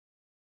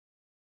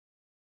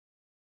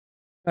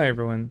Hi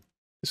everyone,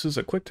 this is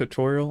a quick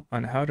tutorial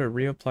on how to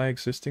reapply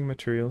existing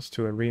materials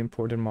to a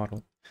reimported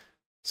model.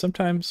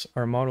 Sometimes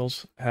our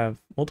models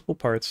have multiple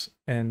parts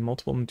and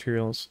multiple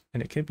materials,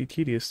 and it can be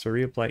tedious to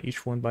reapply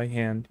each one by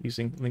hand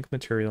using link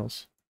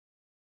materials.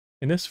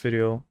 In this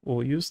video,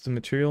 we'll use the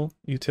Material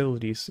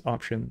Utilities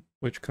option,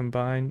 which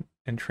combine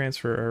and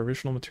transfer our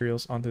original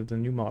materials onto the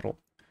new model.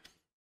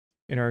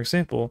 In our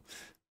example,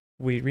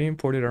 we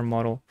reimported our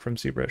model from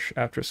ZBrush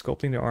after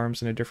sculpting the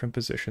arms in a different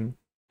position,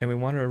 and we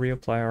want to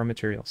reapply our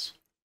materials.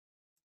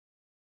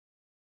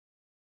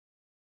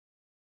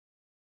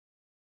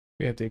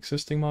 We have the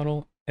existing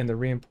model and the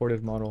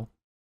reimported model.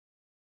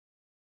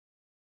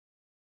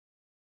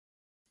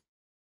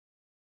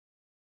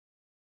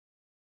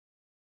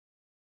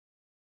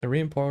 The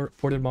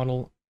reimported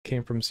model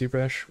came from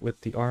ZBrush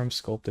with the arms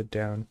sculpted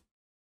down.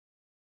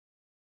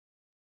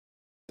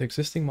 The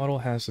existing model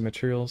has the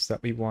materials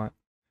that we want,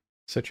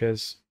 such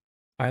as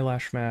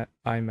eyelash mat,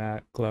 eye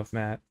mat, glove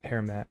mat,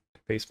 hair mat,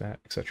 face mat,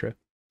 etc.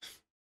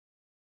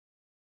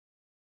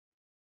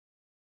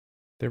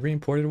 The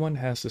reimported one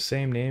has the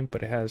same name,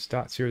 but it has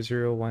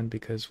 .001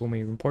 because when we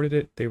imported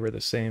it, they were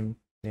the same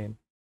name.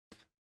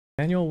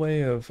 Manual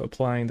way of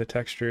applying the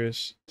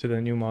textures to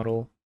the new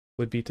model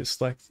would be to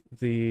select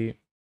the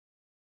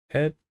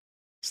head,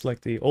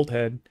 select the old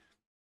head,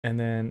 and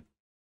then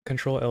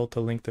Control L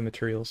to link the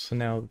materials. So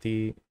now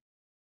the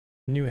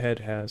new head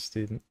has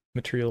the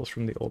materials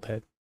from the old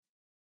head.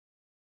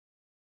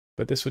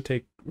 But this would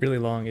take really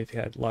long if you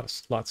had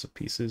lots of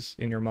pieces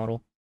in your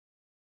model.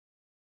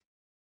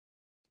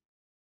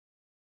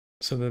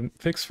 So the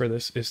fix for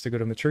this is to go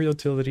to Material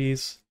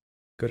Utilities,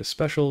 go to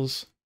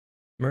Specials,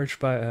 merge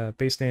by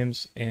base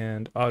names,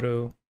 and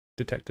auto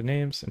detect the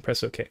names, and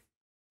press OK.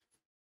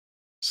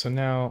 So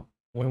now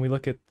when we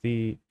look at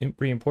the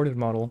re-imported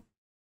model,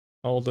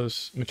 all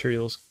those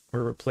materials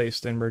were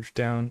replaced and merged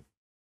down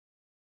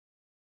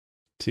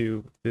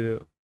to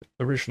the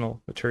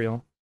original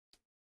material.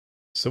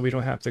 So we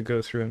don't have to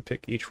go through and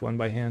pick each one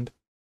by hand.